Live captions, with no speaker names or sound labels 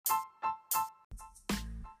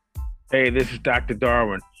Hey, this is Dr.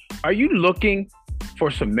 Darwin. Are you looking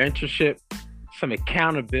for some mentorship, some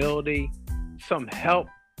accountability, some help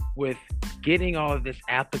with getting all of this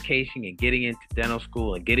application and getting into dental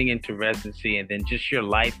school and getting into residency and then just your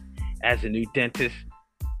life as a new dentist?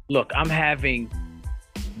 Look, I'm having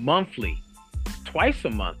monthly, twice a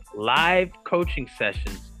month, live coaching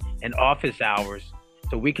sessions and office hours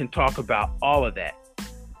so we can talk about all of that.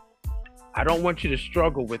 I don't want you to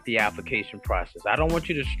struggle with the application process. I don't want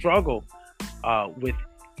you to struggle with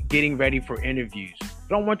getting ready for interviews. I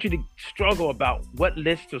don't want you to struggle about what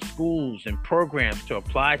list of schools and programs to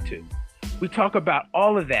apply to. We talk about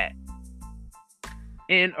all of that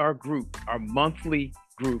in our group, our monthly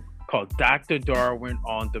group called Dr. Darwin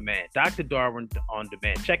On Demand. Dr. Darwin On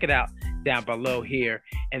Demand. Check it out down below here.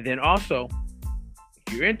 And then also,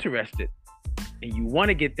 if you're interested and you want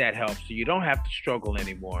to get that help so you don't have to struggle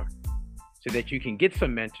anymore, so that you can get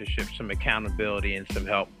some mentorship, some accountability, and some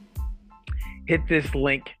help, hit this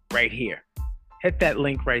link right here. Hit that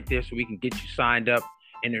link right there so we can get you signed up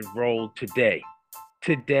and enrolled today.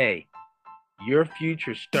 Today. Your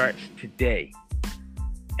future starts today.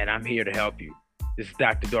 And I'm here to help you. This is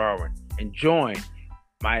Dr. Darwin. And join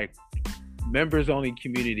my members-only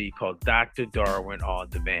community called Dr. Darwin On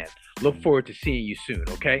Demand. Look forward to seeing you soon,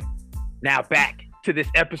 okay? Now back to this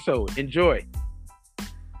episode. Enjoy.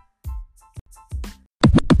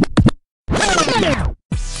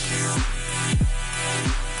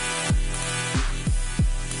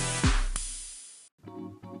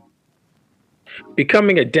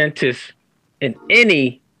 Becoming a dentist in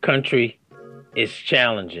any country is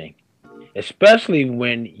challenging, especially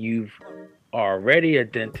when you've already a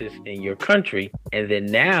dentist in your country and then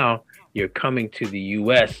now you're coming to the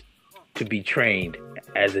U.S. to be trained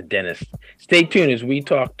as a dentist. Stay tuned as we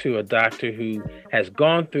talk to a doctor who has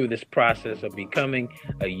gone through this process of becoming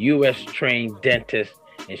a U.S. trained dentist,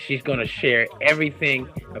 and she's going to share everything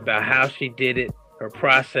about how she did it, her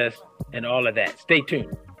process, and all of that. Stay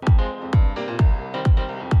tuned.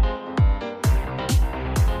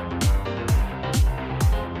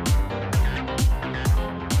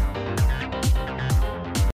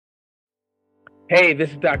 Hey, this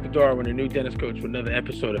is Dr. Darwin, a new dentist coach, with another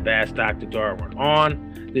episode of Ask Dr. Darwin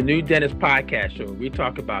on the New Dentist Podcast Show. We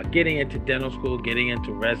talk about getting into dental school, getting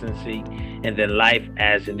into residency, and then life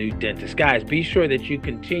as a new dentist. Guys, be sure that you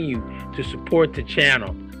continue to support the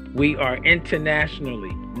channel. We are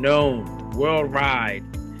internationally known worldwide,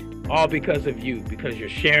 all because of you, because you're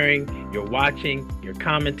sharing, you're watching, you're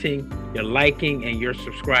commenting, you're liking, and you're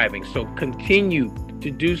subscribing. So continue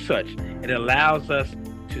to do such. It allows us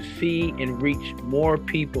to see and reach more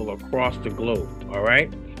people across the globe. All right.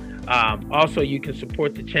 Also, you can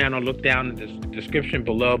support the channel. Look down in the description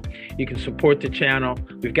below. You can support the channel.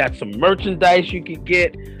 We've got some merchandise you can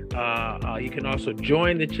get. You can also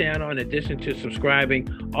join the channel in addition to subscribing.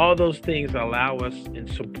 All those things allow us and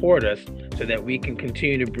support us so that we can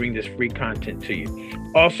continue to bring this free content to you.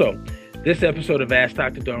 Also, this episode of Ask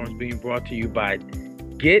Dr. Darwin is being brought to you by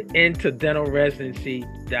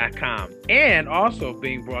GetIntoDentalResidency.com, and also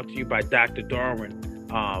being brought to you by Dr. Darwin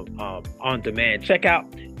On Demand. Check out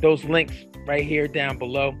those links right here down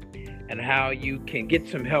below and how you can get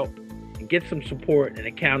some help and get some support and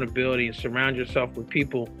accountability and surround yourself with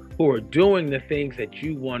people who are doing the things that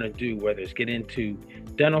you want to do, whether it's get into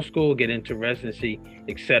dental school, get into residency,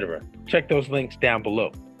 etc. Check those links down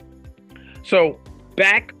below. So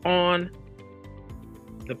back on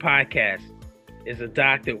the podcast is a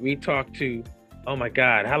doc that we talked to. Oh my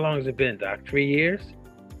God, how long has it been, Doc? 3 years?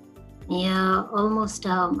 Yeah, almost,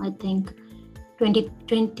 I think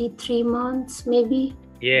 23 months, maybe.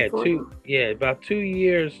 Yeah, about 2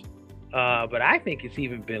 years. But I think it's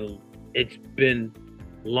been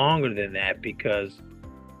longer than that, because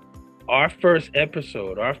our first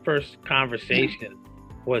episode, our first conversation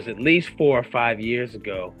was at least 4 or 5 years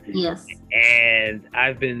ago. Yes. And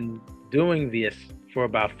I've been doing this for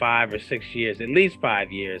about 5 or 6 years, at least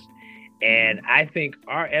 5 years. And I think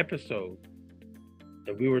our episode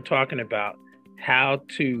that we were talking about how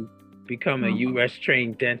to become a U.S.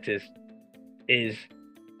 trained dentist is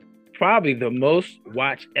probably the most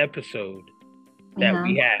watched episode that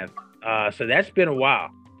we have. So that's been a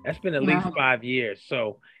while. That's been at least 5 years.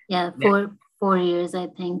 So four years, I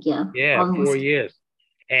think. Yeah, almost. 4 years.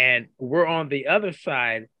 And we're on the other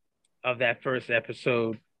side of that first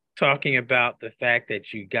episode, talking about the fact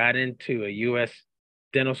that you got into a U.S.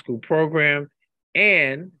 dental school program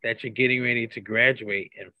and that you're getting ready to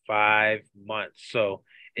graduate in 5 months. So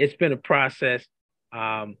it's been a process,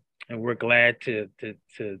 and we're glad to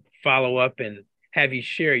follow up and have you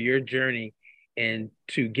share your journey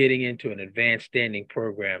into getting into an advanced standing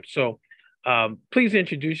program. So Please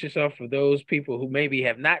introduce yourself for those people who maybe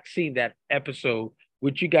have not seen that episode.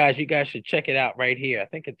 Which you guys should check it out right here. I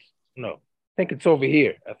think it's over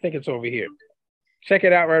here. Check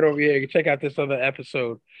it out right over here. You can check out this other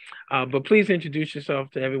episode. But please introduce yourself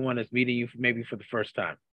to everyone that's meeting you maybe for the first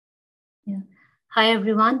time. Yeah. Hi,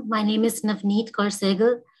 everyone. My name is Navneet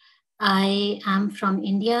Sehgal. I am from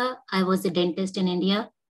India. I was a dentist in India.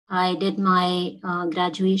 I did my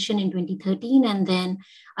graduation in 2013, and then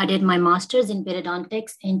I did my master's in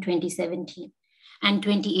periodontics in 2017. And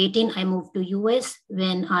 2018, I moved to US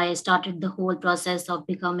when I started the whole process of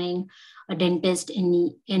becoming a dentist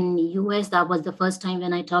in US. That was the first time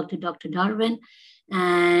when I talked to Dr. Darwin.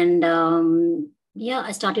 And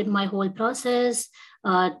I started my whole process,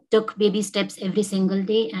 took baby steps every single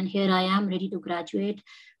day. And here I am ready to graduate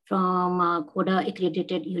from CODA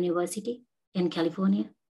accredited university in California.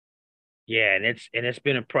 Yeah, and it's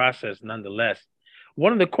been a process nonetheless.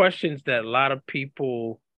 One of the questions that a lot of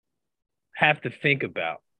people have to think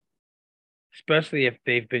about, especially if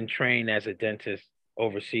they've been trained as a dentist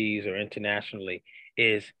overseas or internationally,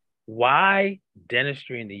 is why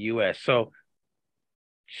dentistry in the US? So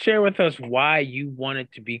share with us why you wanted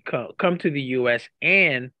to come to the US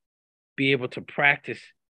and be able to practice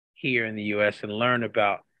here in the US and learn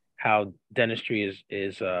about how dentistry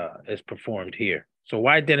is performed here. So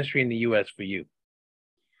why dentistry in the US for you?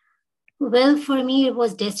 Well, for me, it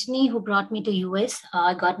was destiny who brought me to US.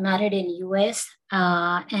 I got married in US,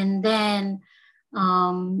 and then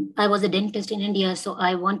I was a dentist in India, so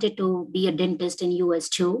I wanted to be a dentist in US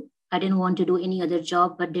too. I didn't want to do any other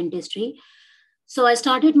job but dentistry. So I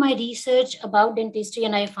started my research about dentistry,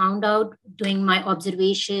 and I found out doing my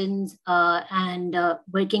observations and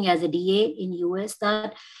working as a DA in US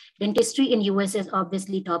that dentistry in US is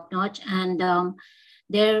obviously top notch, and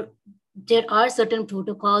there are certain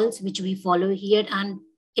protocols which we follow here, and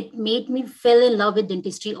it made me fall in love with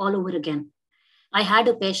dentistry all over again. I had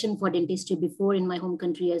a passion for dentistry before in my home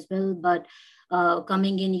country as well, but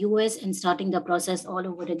coming in US and starting the process all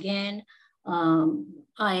over again,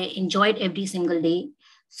 I enjoyed every single day.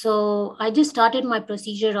 So I just started my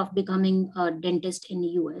procedure of becoming a dentist in the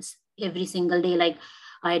US every single day. Like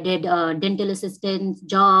I did dental assistant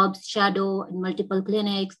jobs, shadow in multiple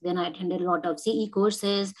clinics. Then I attended a lot of CE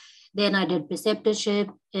courses. Then I did preceptorship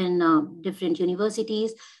in different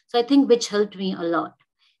universities. So I think which helped me a lot.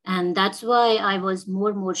 And that's why I was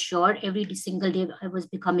more sure every single day. I was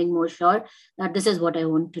becoming more sure that this is what I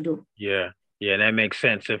want to do. Yeah. Yeah, that makes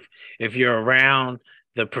sense. If you're around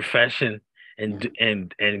the profession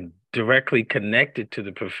and directly connected to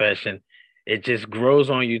the profession, it just grows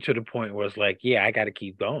on you to the point where it's like, yeah, I got to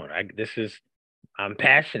keep going. I'm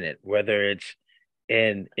passionate, whether it's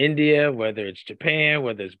in India, whether it's Japan,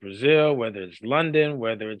 whether it's Brazil, whether it's London,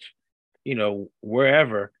 whether it's,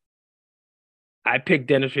 wherever. I picked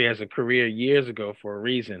dentistry as a career years ago for a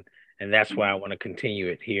reason, and that's why I want to continue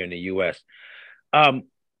it here in the US.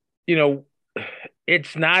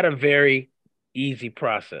 It's not a very easy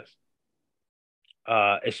process,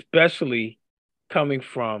 especially coming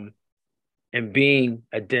from and being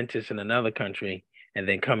a dentist in another country and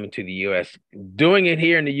then coming to the US. Doing it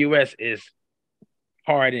here in the US is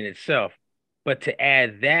hard in itself, but to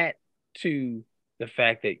add that to the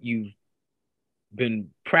fact that you've been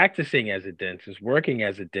practicing as a dentist, working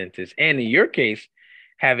as a dentist, and in your case,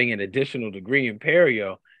 having an additional degree in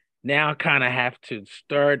perio, now kind of have to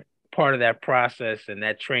start part of that process and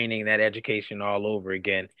that training, that education all over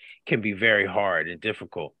again can be very hard and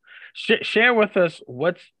difficult. Share with us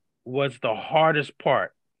what was the hardest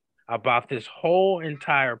part about this whole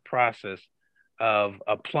entire process of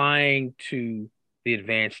applying to the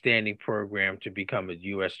advanced standing program to become a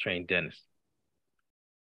U.S. trained dentist?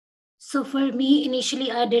 So for me,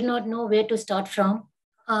 initially, I did not know where to start from.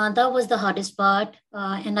 That was the hardest part.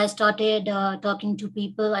 And I started talking to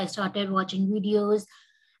people. I started watching videos.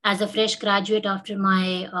 As a fresh graduate after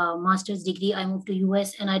my master's degree, I moved to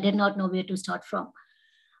US and I did not know where to start from.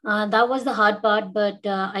 That was the hard part, but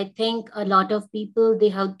I think a lot of people, they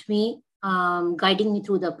helped me, guiding me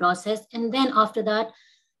through the process. And then after that,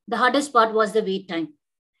 the hardest part was the wait time.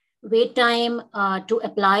 Wait time to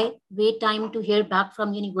apply, wait time to hear back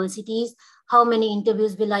from universities, how many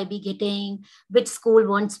interviews will I be getting, which school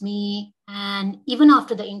wants me, and even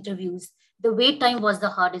after the interviews, the wait time was the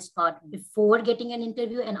hardest part before getting an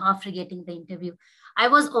interview and after getting the interview. I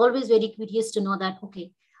was always very curious to know that,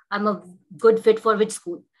 okay, I'm a good fit for which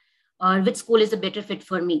school, or which school is a better fit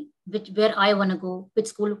for me, where I want to go, which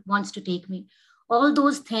school wants to take me. All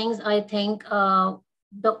those things, I think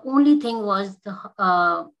the only thing was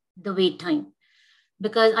the wait time.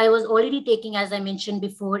 because I was already taking, as I mentioned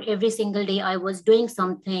before, every single day I was doing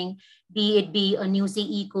something, be it be a new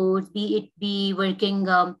CE course, be it be working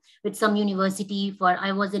with some university for,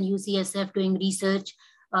 I was in UCSF doing research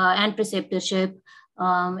and preceptorship.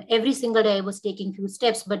 Every single day I was taking few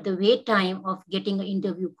steps, but the wait time of getting an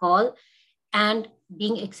interview call and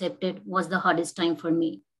being accepted was the hardest time for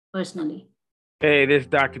me personally. Hey, this is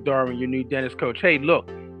Dr. Darwin, your new dentist coach. Hey, look,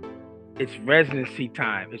 it's residency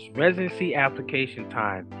time. It's residency application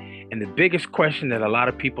time. And the biggest question that a lot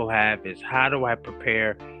of people have is, how do I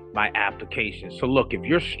prepare my application? So look, if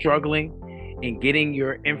you're struggling in getting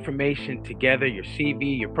your information together, your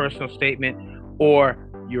CV, your personal statement, or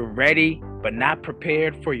you're ready but not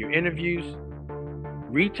prepared for your interviews,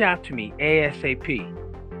 reach out to me ASAP,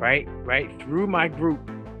 right? Through my group,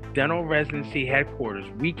 Dental Residency Headquarters.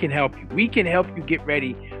 We can help you. We can help you get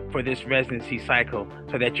ready for this residency cycle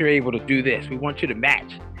so that you're able to do this. We want you to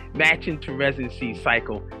match into residency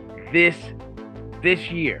cycle this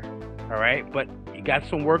year, all right? But you got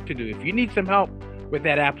some work to do. If you need some help with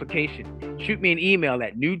that application, shoot me an email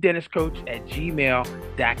at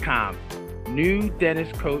newdentistcoach@gmail.com,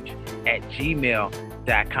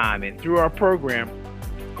 newdentistcoach@gmail.com. And through our program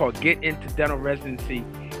called Get Into Dental Residency,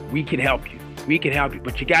 we can help you. We can help you,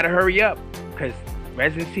 but you got to hurry up because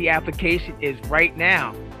residency application is right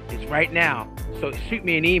now. It's right now. So shoot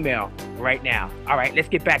me an email right now. All right, let's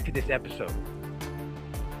get back to this episode.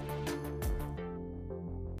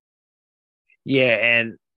 Yeah,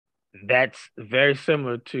 and that's very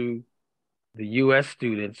similar to the U.S.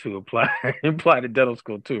 students who apply to dental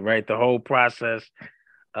school too, right? The whole process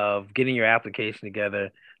of getting your application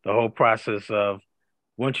together, the whole process of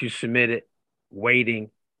once you submit it,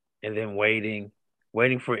 waiting, and then waiting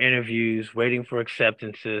for interviews, waiting for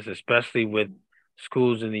acceptances, especially with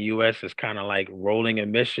schools in the U.S. is kind of like rolling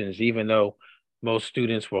admissions, even though most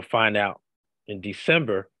students will find out in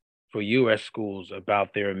December for U.S. schools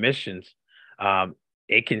about their admissions.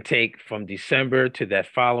 It can take from December to that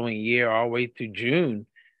following year all the way through June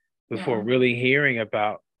before really hearing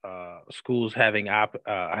about schools having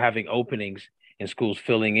openings and schools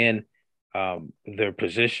filling in their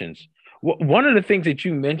positions. One of the things that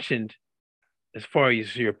you mentioned as far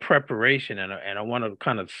as your preparation, and I want to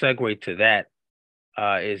kind of segue to that,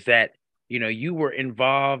 is that, you were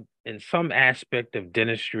involved in some aspect of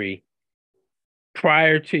dentistry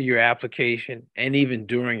prior to your application and even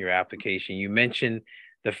during your application. You mentioned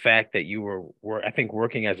the fact that you were I think,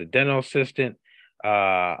 working as a dental assistant. You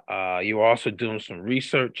were also doing some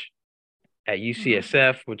research at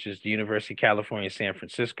UCSF, which is the University of California, San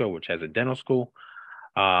Francisco, which has a dental school.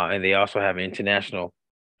 And they also have an international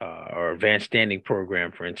or advanced standing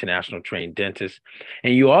program for international trained dentists.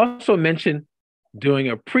 And you also mentioned doing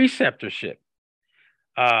a preceptorship.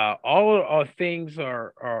 All our things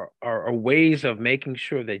are ways of making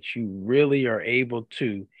sure that you really are able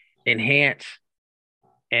to enhance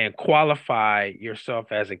and qualify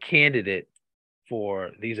yourself as a candidate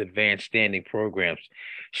for these advanced standing programs.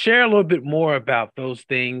 Share a little bit more about those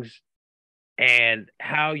things and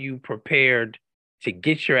how you prepared to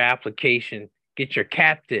get your application, get your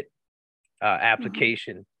CAAPID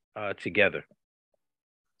application together.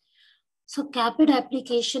 So CAAPID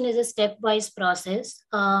application is a stepwise process.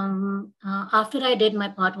 After I did my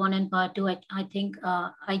part 1 and part 2, I think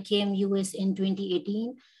I came US in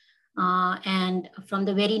 2018. And from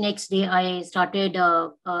the very next day, I started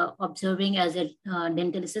observing as a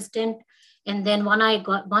dental assistant. And then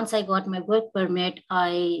once I got my work permit,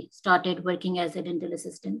 I started working as a dental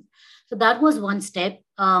assistant. So that was one step.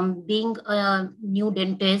 Being a new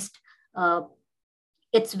dentist,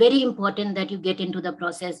 it's very important that you get into the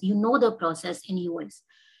process. You know the process in US.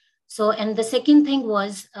 So, and the second thing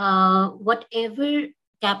was whatever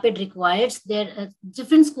CAAPID requires,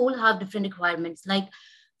 different schools have different requirements. Like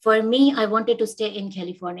for me, I wanted to stay in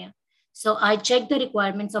California. So I checked the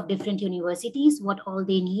requirements of different universities, what all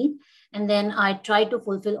they need, and then I tried to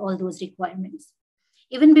fulfill all those requirements.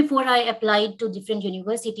 Even before I applied to different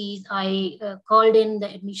universities, I called in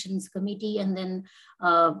the admissions committee and then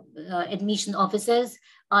admission officers,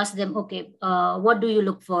 asked them, okay, what do you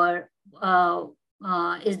look for?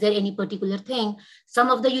 Is there any particular thing? Some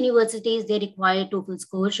of the universities, they require TOEFL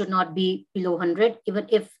score should not be below 100,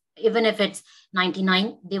 even if it's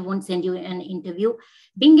 99, they won't send you an interview.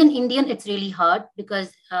 Being an Indian, it's really hard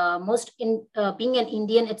because being an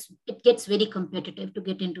Indian, it gets very competitive to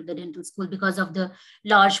get into the dental school because of the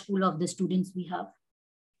large pool of the students we have.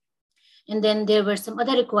 And then there were some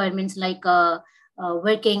other requirements like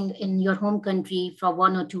working in your home country for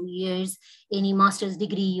 1 or 2 years, any master's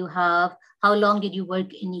degree you have, how long did you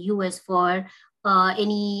work in the US for,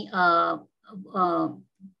 any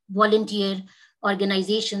volunteer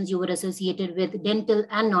organizations you were associated with, dental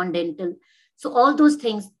and non-dental. So all those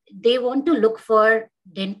things, they want to look for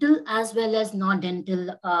dental as well as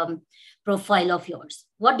non-dental profile of yours.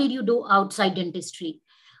 What did you do outside dentistry?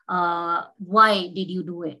 Why did you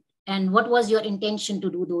do it? And what was your intention to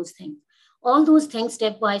do those things? All those things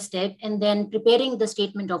step by step, and then preparing the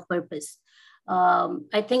statement of purpose.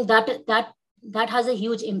 I think that has a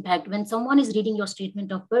huge impact. When someone is reading your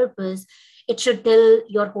statement of purpose, it should tell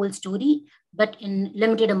your whole story, but in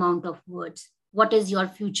limited amount of words. What is your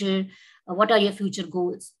future? What are your future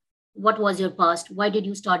goals? What was your past? Why did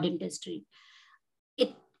you start dentistry?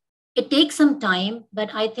 It it takes some time, but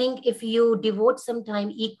I think if you devote some time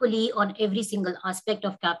equally on every single aspect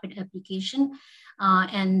of CAAPID application,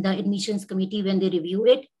 and the admissions committee, when they review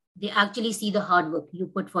it, they actually see the hard work you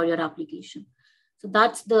put for your application. So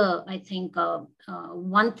that's the, I think,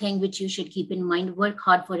 one thing which you should keep in mind: work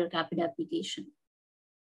hard for your CAAPID application.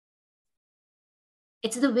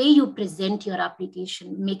 It's the way you present your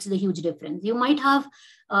application makes the huge difference. You might have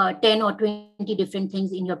 10 or 20 different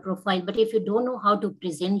things in your profile, but if you don't know how to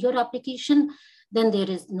present your application, then there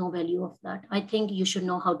is no value of that. I think you should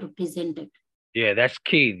know how to present it. Yeah, that's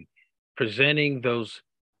key. Presenting those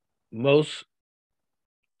most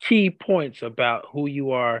key points about who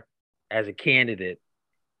you are as a candidate.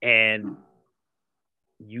 And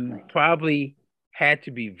you probably had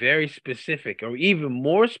to be very specific, or even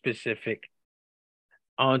more specific,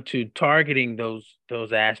 onto targeting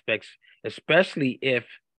those aspects, especially if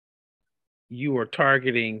you are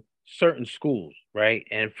targeting certain schools, right?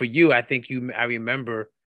 And for you, I think I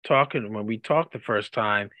remember talking when we talked the first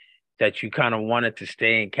time that you kind of wanted to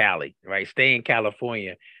stay in Cali, right? Stay in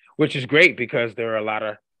California, which is great because there's a lot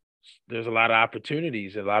of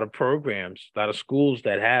opportunities, a lot of programs, a lot of schools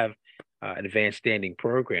that have advanced standing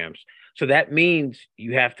programs. So that means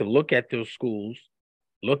you have to look at those schools,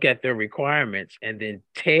 look at their requirements, and then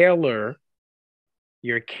tailor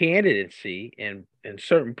your candidacy and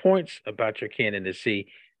certain points about your candidacy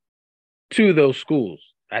to those schools.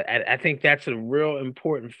 I think that's a real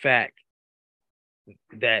important fact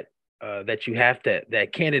that that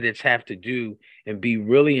candidates have to do, and be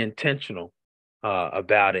really intentional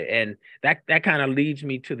about it. And that kind of leads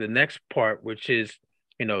me to the next part, which is,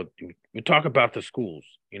 we talk about the schools.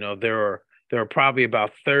 There are probably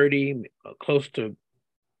about 30, close to,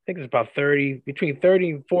 I think it's about 30, between 30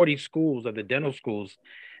 and 40 schools of the dental schools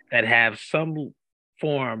that have some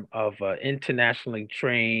form of internationally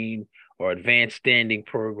trained or advanced standing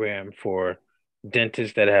program for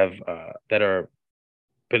dentists that are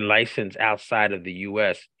been licensed outside of the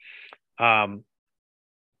U.S. And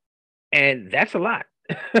that's a lot.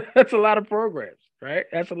 That's a lot of programs, right?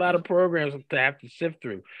 That's a lot of programs to have to sift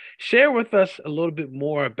through. Share with us a little bit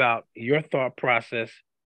more about your thought process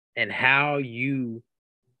and how you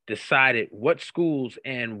decided what schools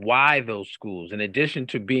and why those schools, in addition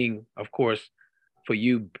to being, of course, for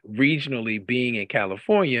you regionally being in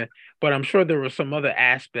California, but I'm sure there were some other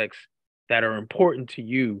aspects that are important to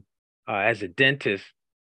you as a dentist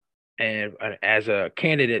and as a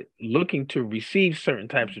candidate looking to receive certain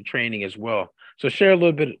types of training as well. So share a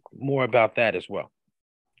little bit more about that as well.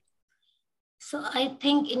 So I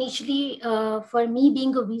think initially, for me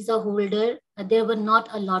being a visa holder, there were not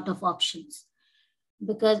a lot of options,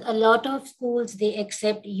 because a lot of schools, they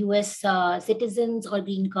accept US citizens or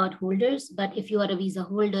green card holders. But if you are a visa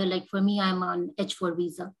holder, like for me, I'm on H4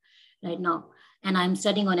 visa right now, and I'm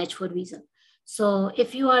studying on H4 visa. So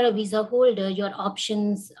if you are a visa holder, your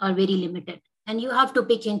options are very limited, and you have to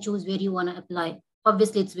pick and choose where you want to apply.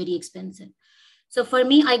 Obviously, it's very expensive. So for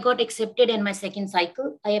me, I got accepted in my second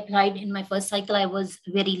cycle. I applied in my first cycle. I was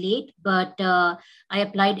very late, but I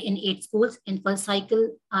applied in 8 schools. In first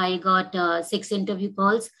cycle, I got 6 interview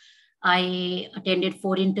calls. I attended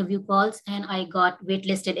 4 interview calls, and I got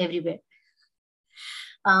waitlisted everywhere.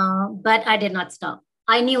 But I did not stop.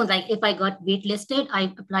 I knew, like, if I got waitlisted,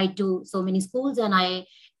 I applied to so many schools, and I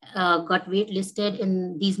got waitlisted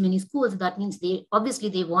in these many schools. That means they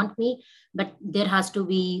want me, but there has to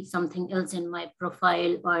be something else in my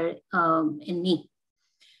profile or in me.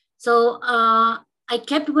 So I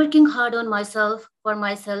kept working hard on myself,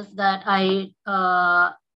 that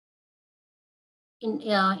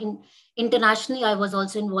internationally, I was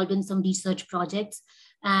also involved in some research projects.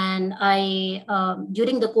 And I,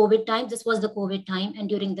 during the COVID time, this was the COVID time, and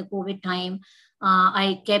during the COVID time,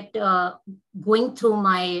 I kept going through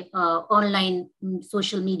my online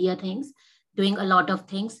social media things, doing a lot of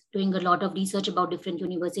things, doing a lot of research about different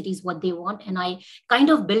universities, what they want. And I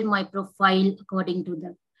kind of build my profile according to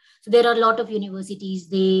them. So there are a lot of universities,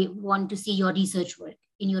 they want to see your research work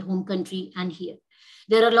in your home country and here.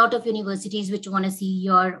 There are a lot of universities which want to see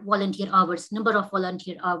your volunteer hours, number of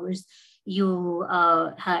volunteer hours you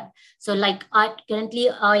had. So like currently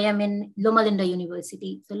I am in Loma Linda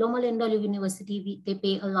University. So Loma Linda University, they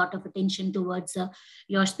pay a lot of attention towards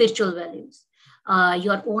your spiritual values,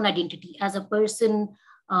 your own identity as a person,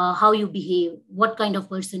 how you behave, what kind of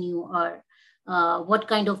person you are, what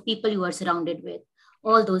kind of people you are surrounded with,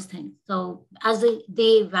 all those things. So as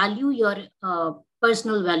they value your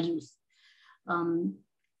personal values. And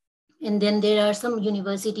then there are some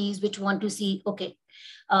universities which want to see, okay,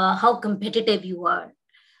 how competitive you are,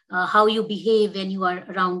 how you behave when you are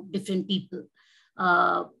around different people.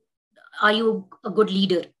 Are you a good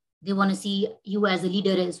leader? They want to see you as a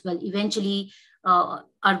leader as well. Eventually,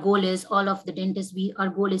 our goal is, all of the dentists, our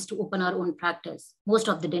goal is to open our own practice. Most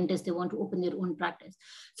of the dentists, they want to open their own practice.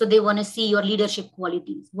 So they want to see your leadership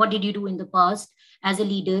qualities. What did you do in the past as a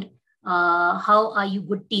leader? How are you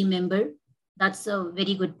good team member? That's a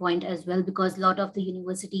very good point as well, because a lot of the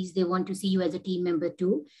universities, they want to see you as a team member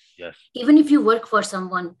too. Yes. Even if you work for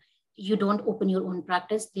someone, you don't open your own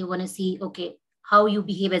practice. They want to see, okay, how you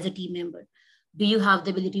behave as a team member. Do you have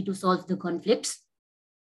the ability to solve the conflicts?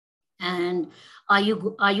 And are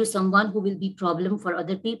you someone who will be problem for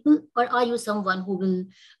other people, or are you someone who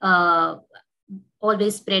will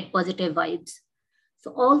always spread positive vibes?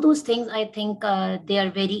 So all those things, I think they are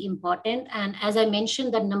very important. And as I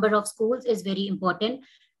mentioned, the number of schools is very important.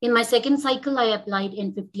 In my second cycle, I applied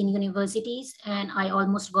in 15 universities, and I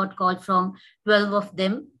almost got called from 12 of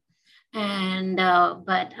them. And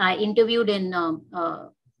but I interviewed in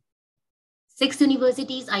 6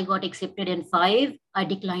 universities. I got accepted in 5. I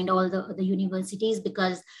declined all the other universities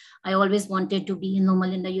because I always wanted to be in Loma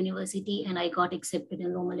Linda University, and I got accepted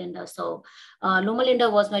in Loma Linda. So Loma Linda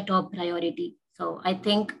was my top priority. So I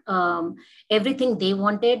think everything they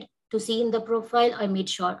wanted to see in the profile, I made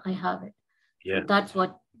sure I have it. Yeah. So that's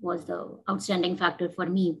what was the outstanding factor for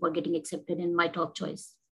me for getting accepted in my top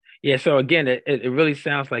choice. Yeah. So again, it really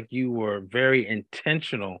sounds like you were very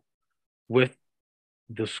intentional with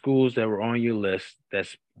the schools that were on your list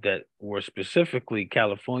that were specifically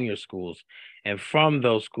California schools. And from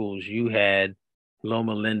those schools, you had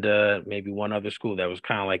Loma Linda, maybe one other school that was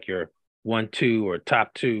kind of like your 1, 2 or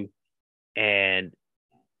top 2. And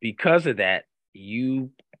because of that,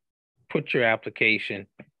 you put your application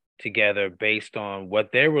together based on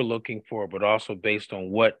what they were looking for, but also based on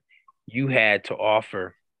what you had to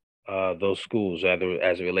offer those schools, either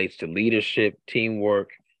as it relates to leadership,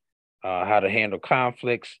 teamwork, how to handle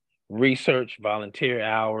conflicts, research, volunteer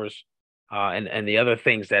hours, and the other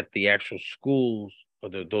things that the actual schools or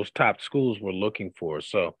those top schools were looking for.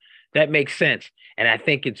 So that makes sense. And I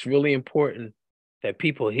think it's really important that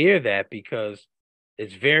people hear that, because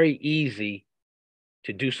it's very easy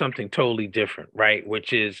to do something totally different, right?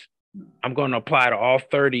 Which is, I'm going to apply to all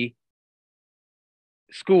 30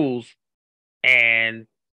 schools and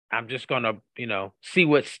I'm just going to, see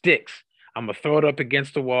what sticks. I'm going to throw it up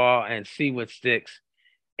against the wall and see what sticks.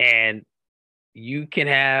 And you can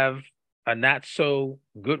have a not so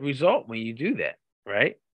good result when you do that,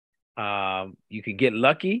 right? You could get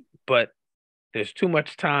lucky, but there's too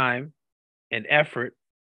much time and effort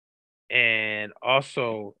and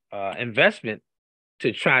also investment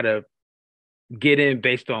to try to get in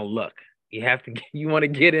based on luck. You want to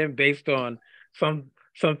get in based on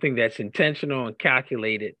something that's intentional and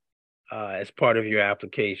calculated as part of your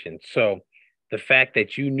application. So the fact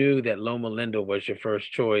that you knew that Loma Linda was your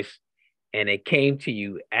first choice and it came to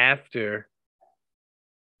you after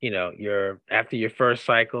after your first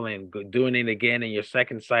cycle and doing it again in your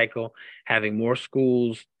second cycle, having more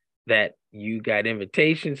schools that you got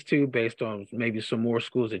invitations to based on maybe some more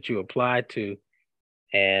schools that you applied to,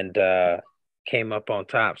 and came up on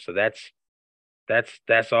top. So that's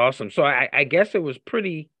awesome. So I guess it was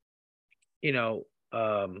pretty,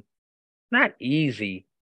 not easy,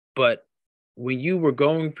 but when you were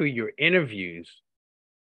going through your interviews,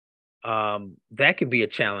 that could be a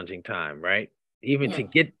challenging time, right? Even to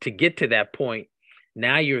get to that point.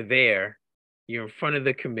 Now you're there, you're in front of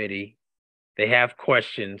the committee, they have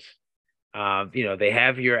questions, they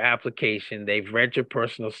have your application, they've read your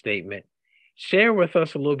personal statement. Share with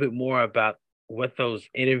us a little bit more about what those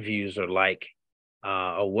interviews are like,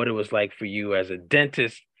 or what it was like for you as a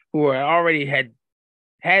dentist who already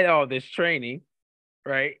had all this training,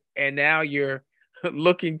 right? And now you're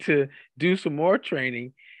looking to do some more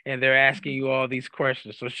training and they're asking you all these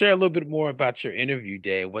questions. So share a little bit more about your interview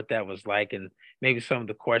day, what that was like, and maybe some of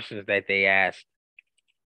the questions that they asked.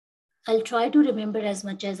 I'll try to remember as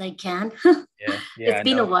much as I can. Yeah. It's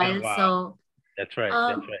been a while. So that's right.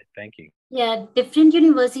 That's right. Thank you. Yeah, different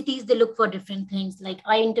universities, they look for different things. Like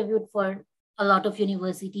I interviewed for a lot of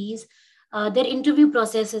universities, their interview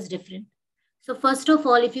process is different. So first of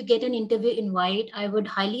all, if you get an interview invite, I would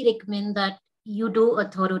highly recommend that you do a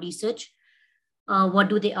thorough research. What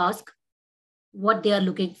do they ask? What they are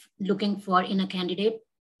looking for in a candidate,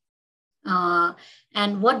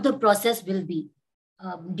 and what the process will be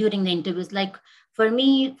during the interviews. Like for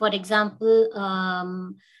me, for example,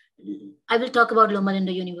 I will talk about Loma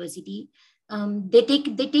Linda University. They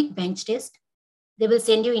take bench test. They will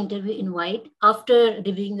send you interview invite after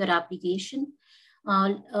reviewing your application,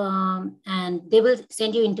 and they will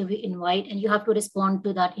send you interview invite, and you have to respond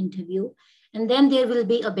to that interview. And then there will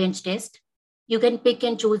be a bench test. You can pick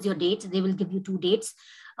and choose your dates. They will give you 2 dates.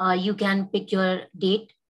 You can pick your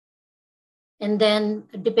date. And then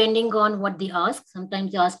depending on what they ask,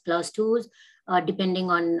 sometimes they ask plus twos,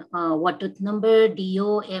 depending on what tooth number,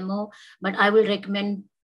 DO, MO. But I will recommend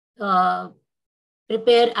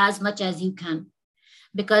prepare as much as you can.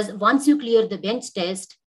 Because once you clear the bench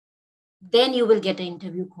test, then you will get an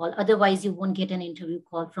interview call. Otherwise, you won't get an interview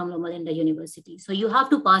call from Loma Linda University. So you have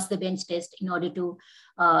to pass the bench test in order to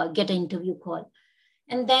get an interview call.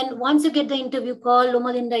 And then once you get the interview call,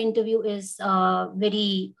 Loma Linda interview is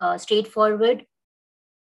very straightforward.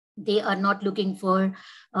 They are not looking for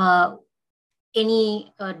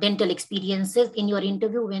any dental experiences in your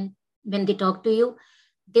interview when they talk to you.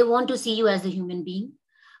 They want to see you as a human being,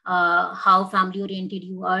 how family oriented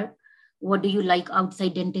you are, what do you like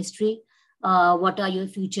outside dentistry, what are your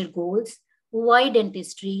future goals, why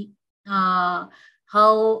dentistry, how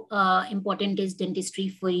important is dentistry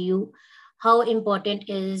for you, how important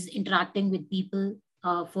is interacting with people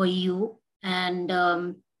for you, and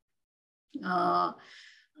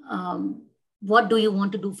what do you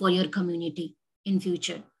want to do for your community in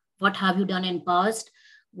future? What have you done in past?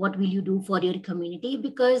 What will you do for your community?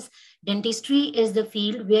 Because dentistry is the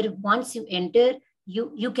field where once you enter,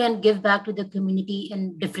 you can give back to the community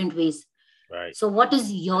in different ways. Right. So what is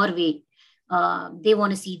your way? They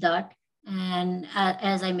want to see that. And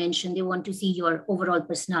as I mentioned, they want to see your overall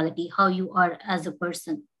personality, how you are as a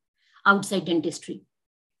person outside dentistry.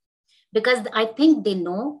 Because I think they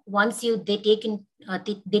know once they take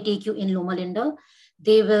you in Loma Linda,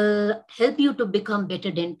 they will help you to become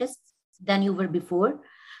better dentists than you were before.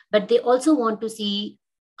 But they also want to see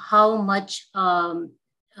how much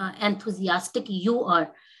enthusiastic you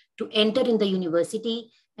are to enter in the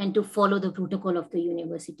university and to follow the protocol of the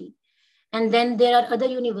university. And then there are other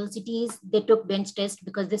universities, they took bench test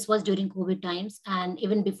because this was during COVID times. And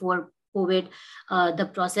even before COVID, the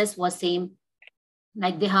process was same.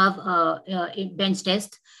 Like they have a bench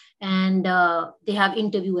test and they have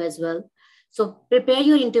interview as well. So prepare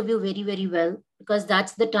your interview very, very well, because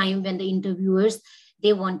that's the time when the interviewers,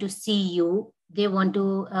 they want to see you. They want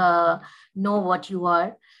to know what you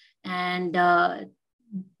are, and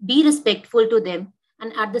be respectful to them.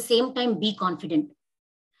 And at the same time, be confident.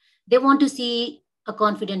 They want to see a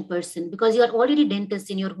confident person because you are already dentist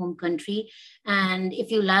in your home country. And if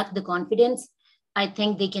you lack the confidence, I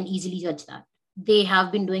think they can easily judge that. They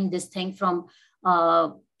have been doing this thing from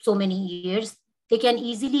so many years. They can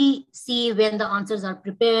easily see when the answers are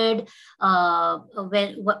prepared,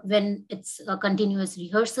 when it's a continuous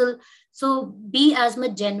rehearsal. So be as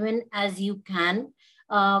much genuine as you can.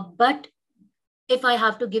 But if I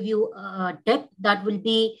have to give you a tip, that will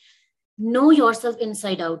be know yourself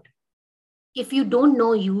inside out. If you don't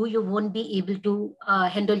know you, you won't be able to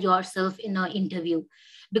handle yourself in an interview,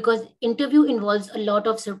 because interview involves a lot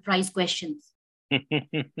of surprise questions.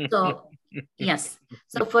 So, yes.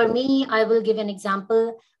 So for me, I will give an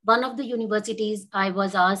example. One of the universities, I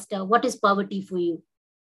was asked, what is poverty for you?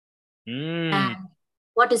 And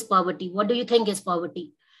what is poverty? What do you think is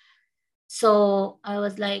poverty? So I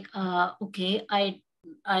was like, okay,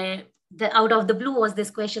 out of the blue was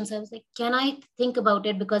this question. So I was like, can I think about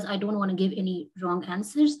it? Because I don't want to give any wrong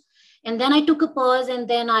answers. And then I took a pause and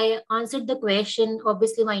then I answered the question.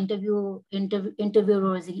 Obviously, my interviewer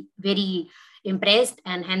was very impressed,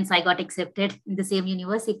 and hence I got accepted in the same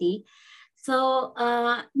university. So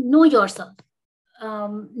know yourself,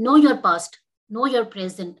 know your past, know your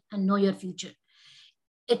present, and know your future.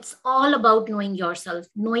 It's all about knowing yourself,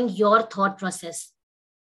 knowing your thought process.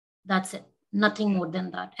 That's it. Nothing more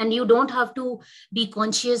than that. And you don't have to be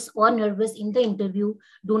conscious or nervous in the interview.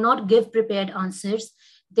 Do not give prepared answers.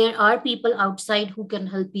 There are people outside who can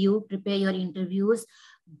help you prepare your interviews.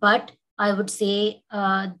 But I would say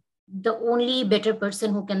the only better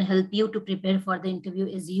person who can help you to prepare for the interview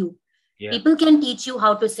is you. Yeah. People can teach you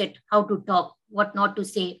how to sit, how to talk, what not to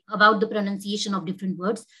say, about the pronunciation of different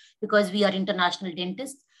words, because we are international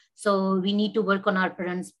dentists. So we need to work on our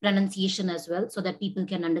pronunciation as well, so that people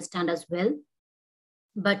can understand as well.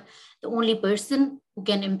 But the only person who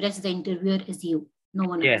can impress the interviewer is you, no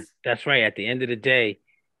one Yeah, else. that's right. At the end of the day,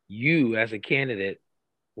 you as a candidate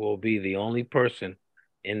will be the only person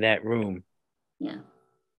in that room Yeah.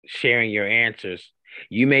 sharing your answers.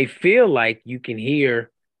 You may feel like you can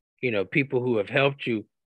hear, people who have helped you,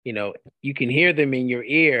 you can hear them in your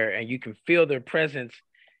ear and you can feel their presence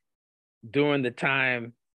during the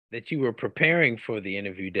time that you were preparing for the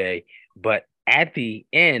interview day. But at the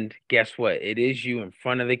end, guess what? It is you in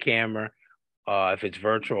front of the camera, if it's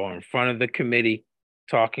virtual, or in front of the committee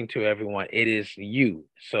talking to everyone. It is you.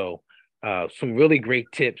 So some really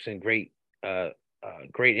great tips and great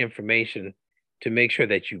information to make sure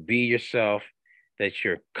that you be yourself, that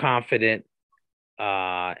you're confident,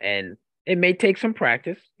 and it may take some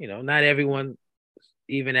practice. Not everyone,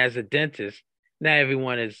 even as a dentist, not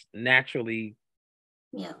everyone is naturally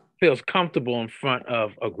Yeah. feels comfortable in front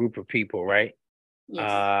of a group of people, right?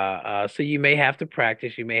 Yes. So you may have to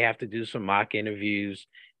practice. You may have to do some mock interviews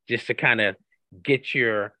just to kind of get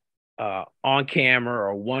your on camera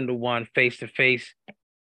or one-to-one, face-to-face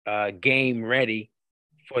game ready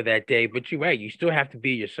for that day. But you're right. You still have to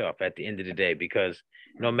be yourself at the end of the day, because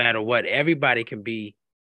no matter what, everybody can be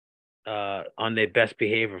on their best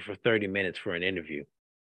behavior for 30 minutes for an interview.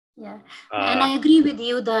 Yeah. And Uh, I agree with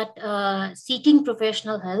you that seeking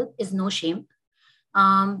professional help is no shame.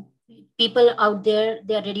 um, People out there,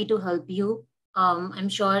 they are ready to help you. I'm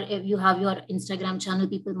sure if you have your Instagram channel,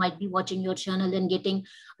 people might be watching your channel and getting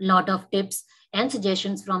a lot of tips and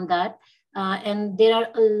suggestions from that. And there are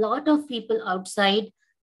a lot of people outside,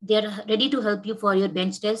 they're ready to help you for your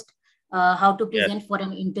bench test, how to yes, present for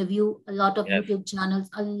an interview, a lot of yes, YouTube channels,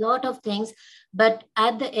 a lot of things. But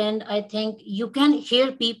at the end, I think you can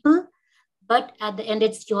hear people, but at the end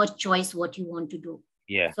it's your choice what you want to do.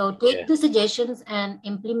 yeah, So yeah, take the suggestions and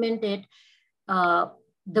implement it uh,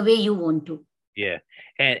 the way you want to. yeah.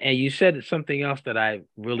 And you said something else that I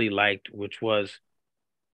really liked, which was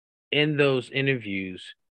in those interviews,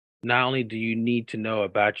 not only do you need to know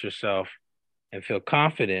about yourself and feel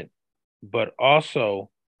confident, but also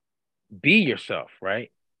be yourself,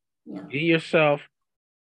 right? Yeah. Be yourself,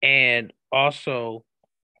 and also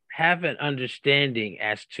have an understanding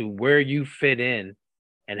as to where you fit in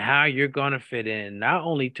and how you're going to fit in, not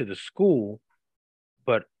only to the school,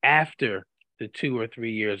 but after the 2 or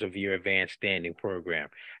 3 years of your advanced standing program.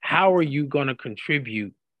 How are you going to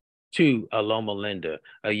contribute to a Loma Linda,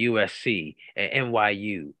 a USC, a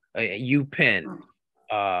NYU, a UPenn?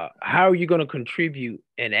 How are you going to contribute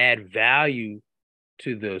and add value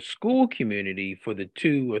to the school community for the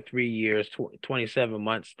 2 or 3 years, 27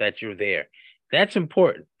 months that you're there? That's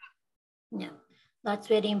important. Yeah, that's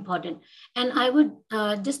very important. And I would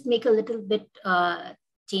just make a little bit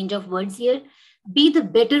change of words here. Be the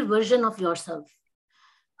better version of yourself.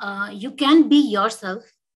 You can be yourself,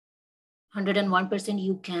 101%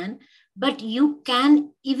 you can, but you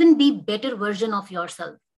can even be better version of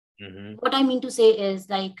yourself. Mm-hmm. What I mean to say is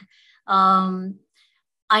like, um,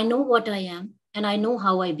 I know what I am and I know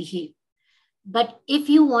how I behave. But if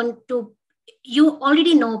you want to, you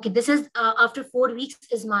already know, okay, this is after 4 weeks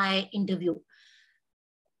is my interview.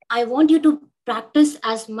 I want you to practice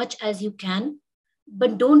as much as you can,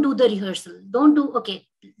 but don't do the rehearsal. Don't do, okay,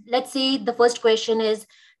 let's say the first question is,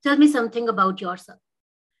 tell me something about yourself.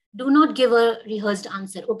 Do not give a rehearsed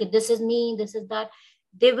answer. Okay, this is me, this is that.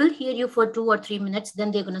 They will hear you for 2 or 3 minutes,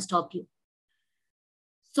 then they're going to stop you.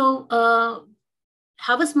 So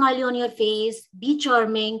have a smile on your face, be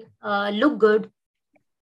charming, look good.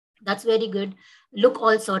 That's very good. Look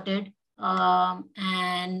all sorted,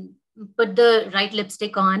 and put the right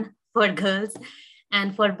lipstick on for girls,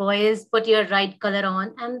 and for boys, put your right color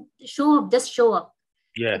on and show up. Just show up.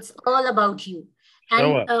 Yeah. It's all about you.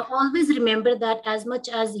 Show And up. always remember that as much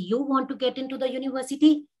as you want to get into the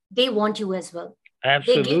university, they want you as well. They get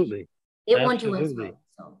you. Absolutely. They want you as Absolutely. well.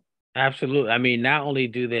 So Absolutely. I mean, not only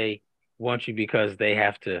do they want you because they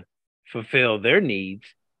have to fulfill their needs,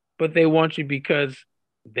 but they want you because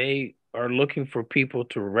they are looking for people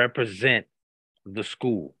to represent yeah,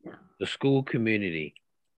 the school community,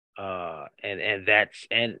 and that's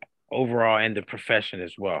and overall and the profession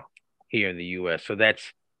as well here in the U.S. So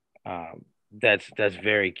um, that's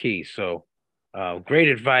very key. So, great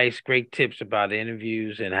advice, great tips about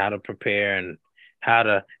interviews and how to prepare and how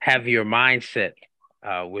to have your mindset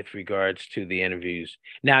with regards to the interviews.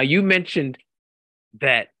 Now, you mentioned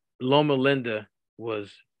that Loma Linda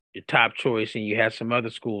was your top choice, and you had some other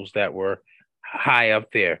schools that were high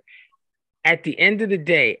up there. At the end of the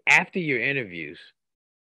day, after your interviews,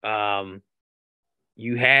 um,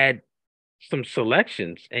 you had some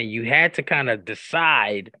selections, and you had to kind of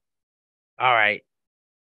decide, all right,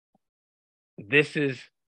 this is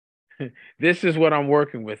this is what I'm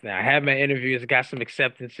working with now. I have my interviews, got some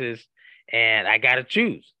acceptances, and I gotta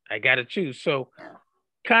choose. I gotta choose. So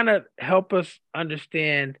kind of help us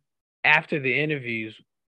understand after the interviews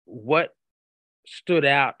what stood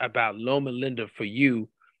out about Loma Linda for you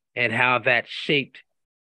and how that shaped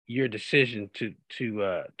your decision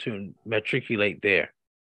to matriculate there.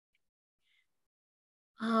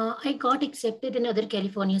 I got accepted in other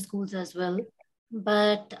California schools as well,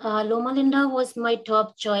 but Loma Linda was my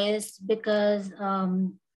top choice because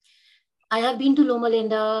I have been to Loma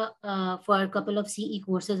Linda for a couple of CE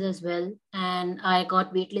courses as well, and I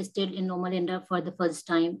got waitlisted in Loma Linda for the first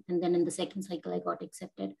time, and then in the second cycle I got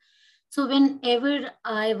accepted. So whenever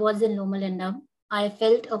I was in Loma Linda, I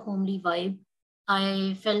felt a homely vibe.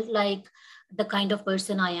 I felt like the kind of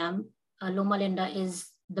person I am. Loma Linda is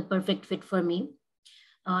the perfect fit for me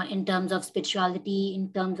in terms of spirituality,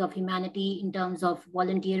 in terms of humanity, in terms of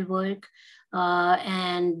volunteer work,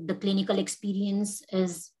 and the clinical experience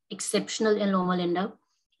is exceptional in Loma Linda.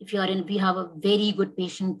 If you are in, we have a very good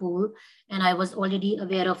patient pool, and I was already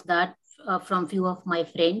aware of that from few of my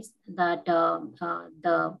friends that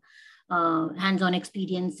the hands-on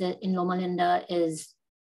experience in Loma Linda is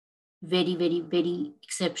very, very, very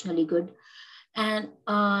exceptionally good, and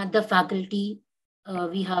the faculty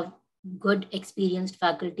we have good experienced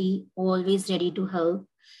faculty always ready to help,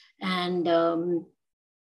 and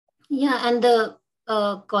yeah, and the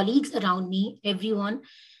colleagues around me, everyone,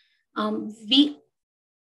 we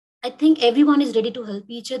I think everyone is ready to help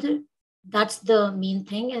each other. That's the main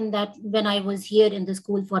thing. And that when I was here in the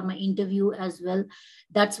school for my interview as well,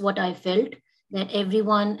 that's what I felt, that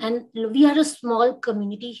everyone, and we are a small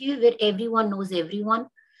community here where everyone knows everyone.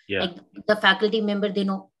 Yeah. Like the faculty member, they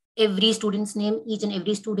know every student's name. Each and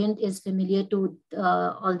every student is familiar to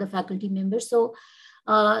all the faculty members. So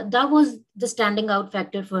that was the standing out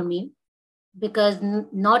factor for me, because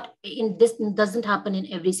not in this doesn't happen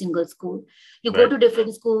in every single school. You go Right. to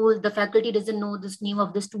different schools, the faculty doesn't know this name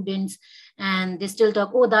of the students, and they still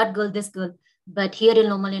talk, oh, that girl, this girl. But here in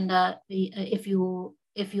Loma Linda, if you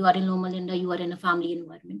are in Loma Linda, you are in a family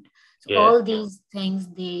environment. So Yeah. all these things,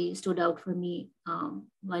 they stood out for me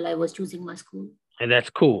while I was choosing my school. And that's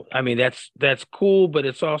cool. I mean, that's cool, but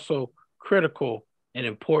it's also critical and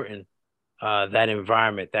important. That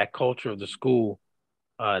environment, that culture of the school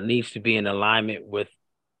needs to be in alignment with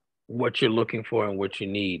what you're looking for and what you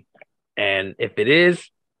need. And if it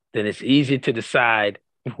is, then it's easy to decide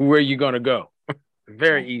where you're going to go.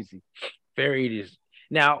 Very easy. Very easy.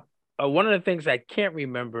 Now, one of the things I can't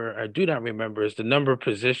remember or do not remember is the number of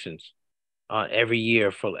positions every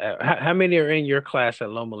year. For how many are in your class at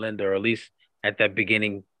Loma Linda, or at least at that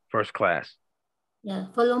beginning first class? Yeah,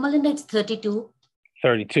 for Loma Linda, it's 32.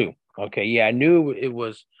 32. Okay. Yeah, I knew it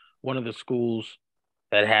was one of the schools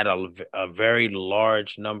that had a very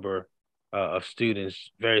large number of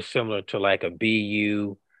students, very similar to like a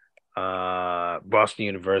BU, Boston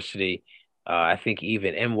University. I think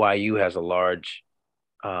even NYU has a large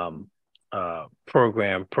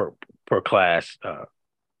program per class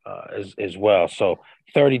as well. So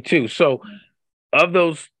 32. So of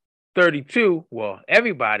those 32, well,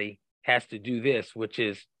 everybody has to do this, which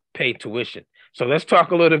is pay tuition. So let's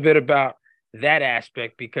talk a little bit about that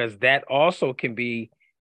aspect, because that also can be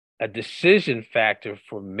a decision factor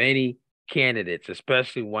for many candidates,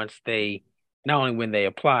 especially once they, not only when they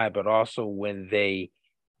apply, but also when they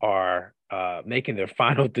are making their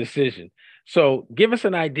final decision. So give us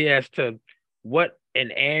an idea as to what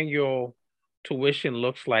an annual tuition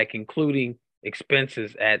looks like, including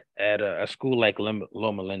expenses at a school like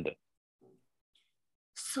Loma Linda.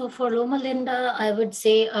 So for Loma Linda, I would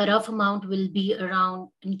say a rough amount will be around,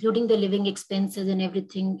 including the living expenses and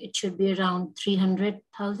everything, it should be around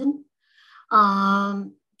 300,000.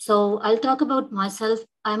 So I'll talk about myself.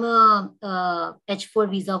 I'm a H4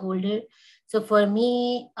 visa holder. So for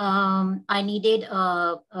me, I needed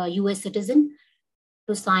a US citizen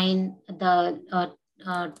to sign the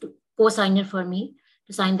co-signer for me,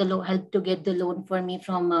 to sign the loan, help to get the loan for me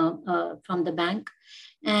from the bank.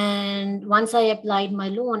 And once I applied my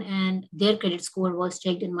loan and their credit score was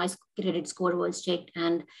checked and my credit score was checked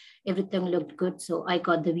and everything looked good, so I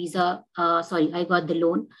got the visa. I got the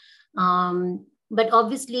loan. But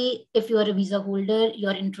obviously, if you are a visa holder,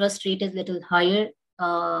 your interest rate is a little higher.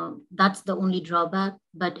 That's the only drawback,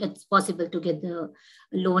 but it's possible to get the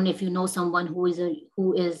loan if you know someone who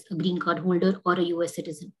is a green card holder or a US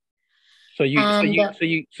citizen. So you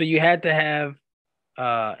had to have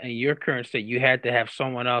in your current state, you had to have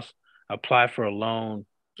someone else apply for a loan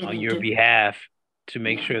on your behalf to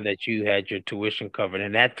make sure that you had your tuition covered,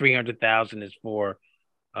 and that 300,000 is for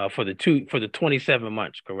the 27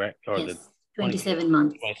 months, correct? Or yes. 27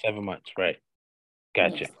 months. 27 months, right.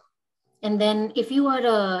 Gotcha. Yes. And then if you are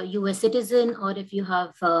a US citizen or if you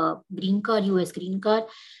have a green card, US green card,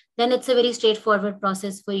 then it's a very straightforward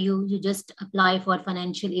process for you. You just apply for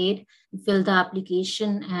financial aid, fill the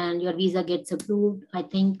application, and your visa gets approved. I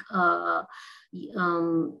think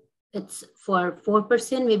it's for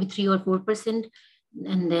 4%, maybe 3 or 4%.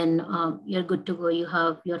 And then you're good to go. You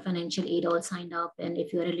have your financial aid all signed up. And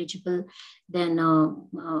if you're eligible, then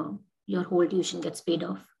your whole tuition gets paid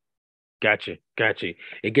off. Gotcha.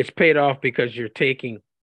 It gets paid off because you're taking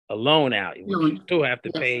a loan out, which you still have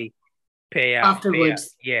to pay out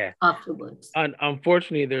afterwards. Yeah. Afterwards.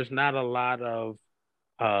 Unfortunately, there's not a lot of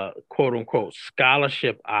quote unquote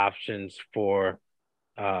scholarship options for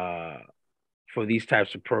these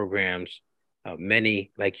types of programs.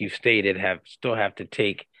 Many, like you stated, still have to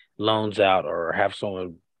take loans out or have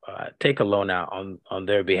someone take a loan out on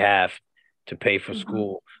their behalf to pay for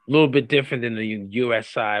school. A little bit different than the U.S.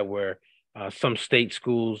 side, where some state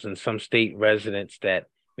schools and some state residents that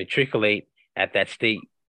matriculate at that state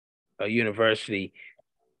university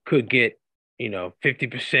could get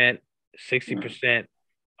 50%, 60%,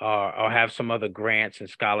 or have some other grants and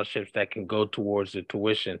scholarships that can go towards the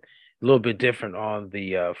tuition. A little bit different on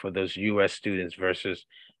the for those U.S. students versus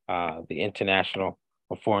the international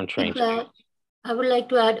or foreign trained students. I would like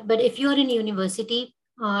to add, but if you are in university,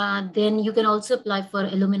 then you can also apply for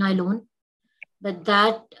alumni loan, but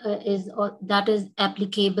that is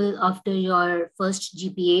applicable after your first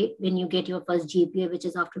GPA, when you get your first GPA, which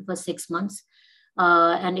is after first 6 months.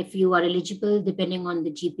 And if you are eligible, depending on the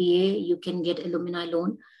GPA, you can get alumni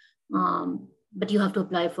loan, but you have to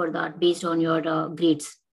apply for that based on your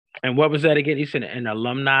grades. And what was that again? You said an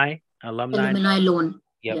alumni loan.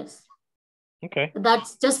 Yep. Yes. Okay.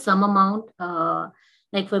 That's just some amount.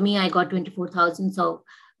 Like for me, I got 24,000. So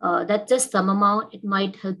that's just some amount. It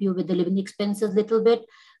might help you with the living expenses a little bit,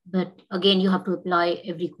 but again, you have to apply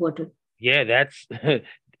every quarter. Yeah, that's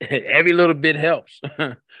every little bit helps.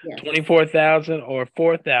 Yes. 24,000 or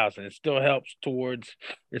 4,000, it still helps towards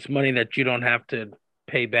it's money that you don't have to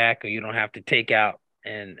pay back, or you don't have to take out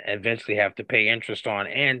and eventually have to pay interest on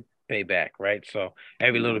and pay back, right? So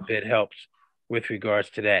every little bit helps with regards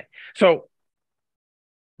to that. So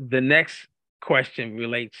the next question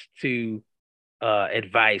relates to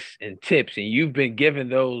advice and tips, and you've been given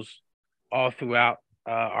those all throughout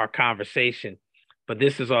our conversation, but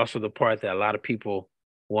this is also the part that a lot of people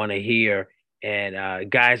want to hear. And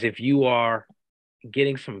guys, if you are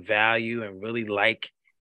getting some value and really like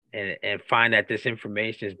and find that this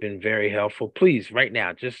information has been very helpful, please right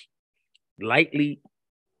now just lightly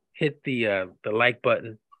hit the like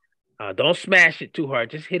button. Don't smash it too hard.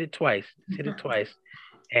 Just hit it twice.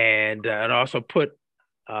 And also put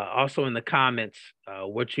also in the comments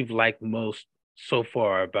what you've liked most so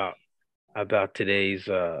far about today's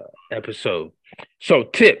episode. So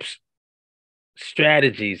tips,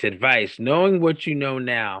 strategies, advice, knowing what you know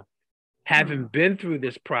now, having been through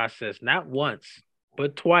this process not once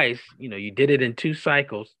but twice. You did it in 2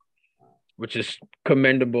 cycles, which is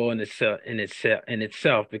commendable in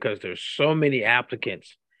itself, because there's so many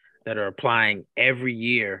applicants that are applying every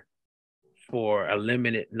year for a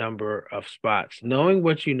limited number of spots. Knowing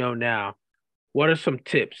what you know now, what are some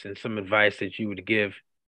tips and some advice that you would give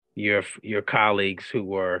your colleagues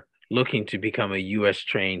who are looking to become a U.S.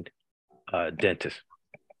 trained dentist?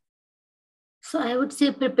 So I would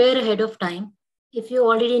say prepare ahead of time. If you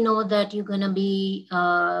already know that you're going to be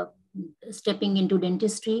stepping into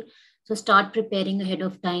dentistry, so start preparing ahead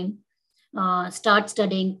of time. Start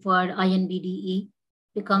studying for INBDE.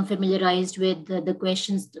 Become familiarized with the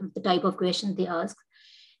questions, the type of questions they ask,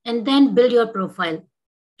 and then build your profile.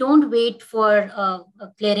 Don't wait for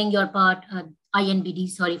clearing your part. INBD,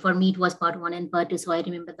 sorry, for me it was part 1 and part 2, so I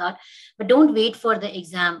remember that. But don't wait for the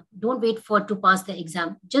exam. Don't wait to pass the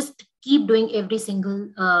exam. Just keep doing every single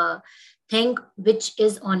thing which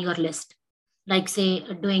is on your list. Like say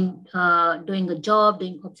doing a job,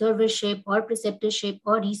 doing observership or preceptorship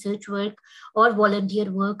or research work or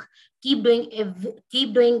volunteer work. Keep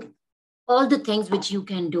doing all the things which you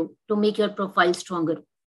can do to make your profile stronger.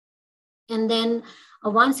 And then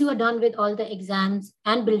once you are done with all the exams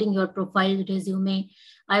and building your profile resume,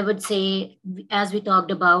 I would say, as we talked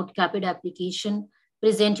about CAAPID application,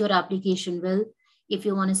 present your application well. If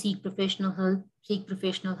you want to seek professional help, seek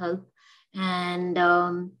professional help. And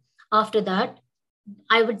after that,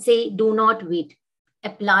 I would say, do not wait.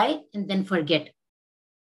 Apply and then forget.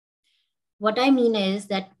 What I mean is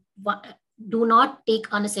that do not take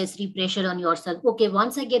unnecessary pressure on yourself. Okay,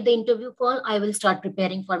 once I get the interview call, I will start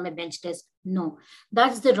preparing for my bench test. No,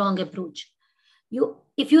 that's the wrong approach.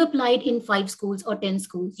 If you applied in 5 schools or 10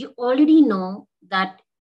 schools, you already know that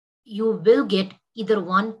you will get either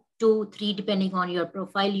 1, 2, 3, depending on your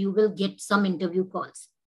profile, you will get some interview calls.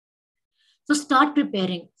 So start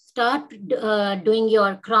preparing, start doing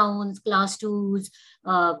your crowns, class twos,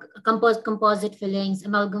 composite fillings,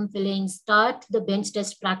 amalgam fillings. Start the bench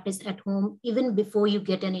test practice at home even before you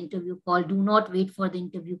get an interview call. Do not wait for the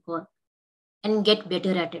interview call, and get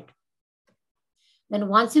better at it. Then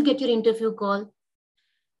once you get your interview call,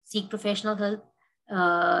 seek professional help.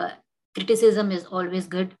 Criticism is always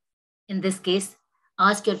good. In this case,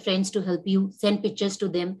 ask your friends to help you, send pictures to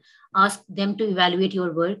them, ask them to evaluate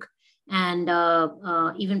your work. And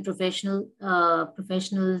even professionals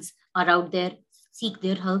are out there, seek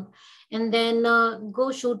their help. And then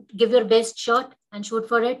go shoot, give your best shot and shoot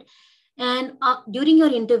for it. And during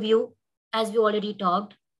your interview, as we already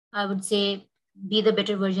talked, I would say be the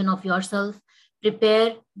better version of yourself.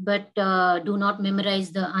 Prepare, but do not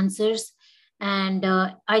memorize the answers. And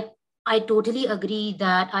I totally agree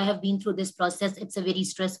that I have been through this process. It's a very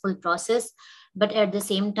stressful process, but at the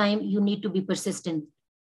same time, you need to be persistent.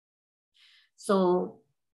 So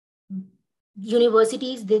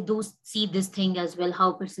universities, they do see this thing as well,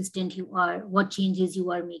 how persistent you are, what changes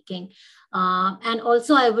you are making. And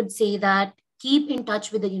also I would say that keep in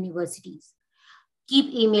touch with the universities.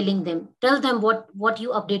 Keep emailing them. Tell them what you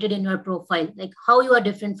updated in your profile, like how you are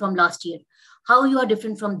different from last year, how you are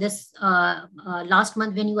different from this last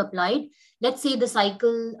month when you applied. Let's say the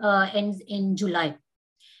cycle ends in July,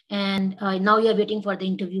 and now you're waiting for the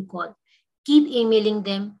interview call. Keep emailing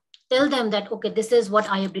them. Tell them that, okay, this is what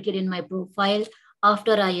I updated in my profile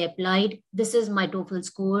after I applied. This is my TOEFL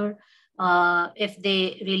score. If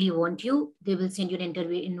they really want you, they will send you an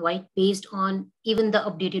interview invite based on even the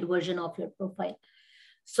updated version of your profile.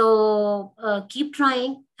 So keep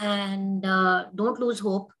trying, and don't lose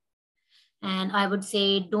hope. And I would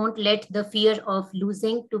say don't let the fear of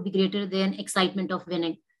losing to be greater than excitement of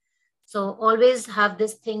winning. So always have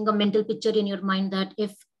this thing, a mental picture in your mind that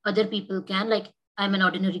if other people can, like I'm an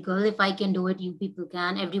ordinary girl, if I can do it, you people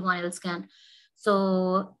can, everyone else can.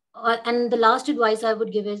 So, and the last advice I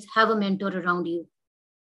would give is have a mentor around you.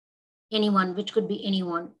 Anyone, which could be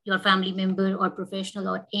anyone, your family member or professional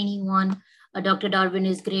or anyone. Dr. Darwin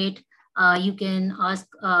is great. You can ask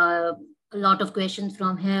a lot of questions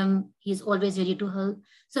from him. He's always ready to help.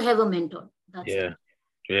 So have a mentor. That's it.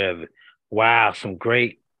 Yeah. Wow, some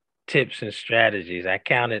great tips and strategies. I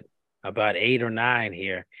counted about 8 or 9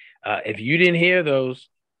 here. If you didn't hear those,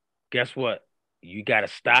 guess what? You got to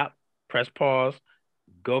stop, press pause,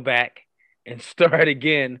 go back, and start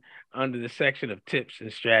again under the section of tips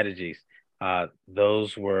and strategies.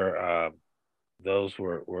 Those were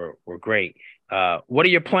great. What are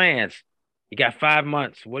your plans? You got 5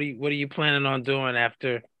 months. What are you planning on doing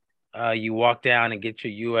after you walk down and get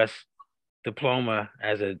your U.S. diploma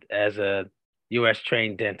as a U.S.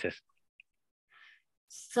 trained dentist?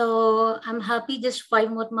 So I'm happy. Just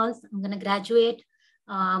 5 more months. I'm gonna graduate.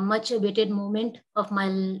 Much awaited moment of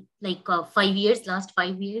my 5 years, last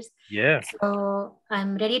 5 years. Yeah. So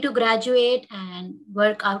I'm ready to graduate and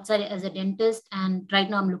work outside as a dentist. And right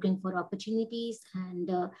now I'm looking for opportunities,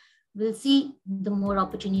 and we'll see. The more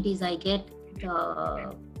opportunities I get,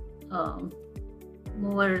 the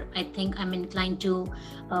more I think I'm inclined to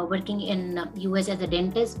working in US as a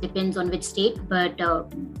dentist. Depends on which state, but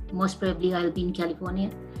most probably I'll be in California.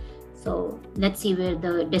 So let's see where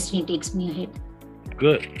the destiny takes me ahead.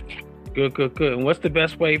 Good. And what's the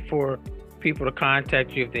best way for people to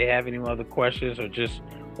contact you if they have any other questions or just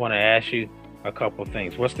want to ask you a couple of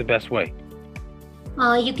things? What's the best way?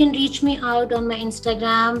 You can reach me out on my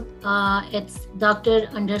Instagram. It's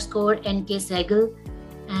Dr._NK Sehgal,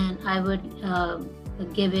 and I would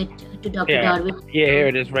give it to Dr. Darwin. Yeah, here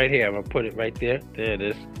it is right here. I'm going to put it right there. There it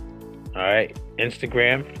is. All right.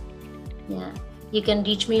 Instagram. Yeah. You can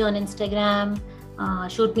reach me on Instagram.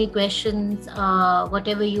 Shoot me questions,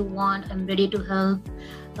 whatever you want. I'm ready to help.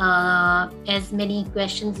 As many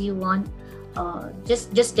questions you want.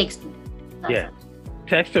 Just text me. That's it.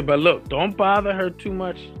 Text her, but look, don't bother her too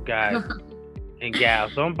much, guys and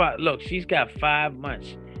gals. Look, she's got 5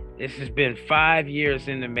 months. This has been 5 years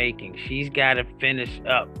in the making. She's got to finish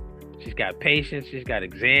up. She's got patience. She's got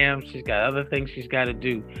exams. She's got other things she's got to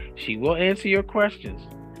do. She will answer your questions,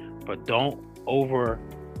 but don't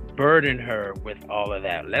overburden her with all of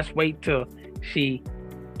that. Let's wait till she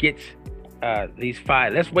gets these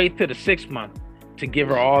 5. Let's wait till the 6th month to give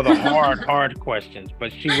her all the hard questions,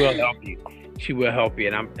 but she will help you. She will help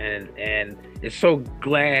you, and it's so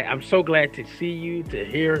glad. I'm so glad to see you, to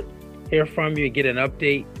hear from you, and get an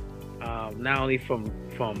update, not only from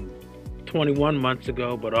 21 months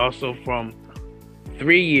ago, but also from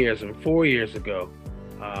 3 years and 4 years ago,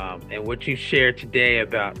 and what you shared today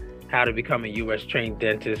about how to become a U.S. trained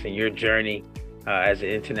dentist and your journey as an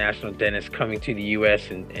international dentist coming to the U.S.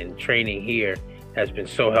 and training here has been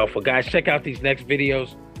so helpful. Guys, check out these next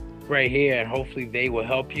videos right here, and hopefully they will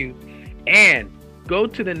help you. And go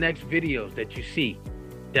to the next videos that you see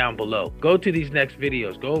down below. Go to these next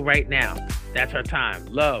videos. Go right now. That's our time.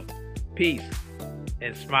 Love, peace,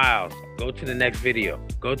 and smiles. Go to the next video.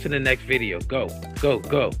 Go to the next video. Go, go,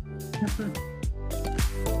 go.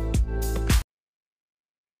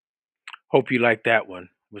 Hope you like that one.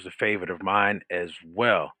 It was a favorite of mine as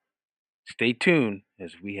well. Stay tuned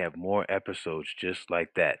as we have more episodes just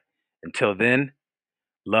like that. Until then,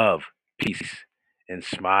 love, peace, and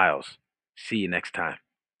smiles. See you next time.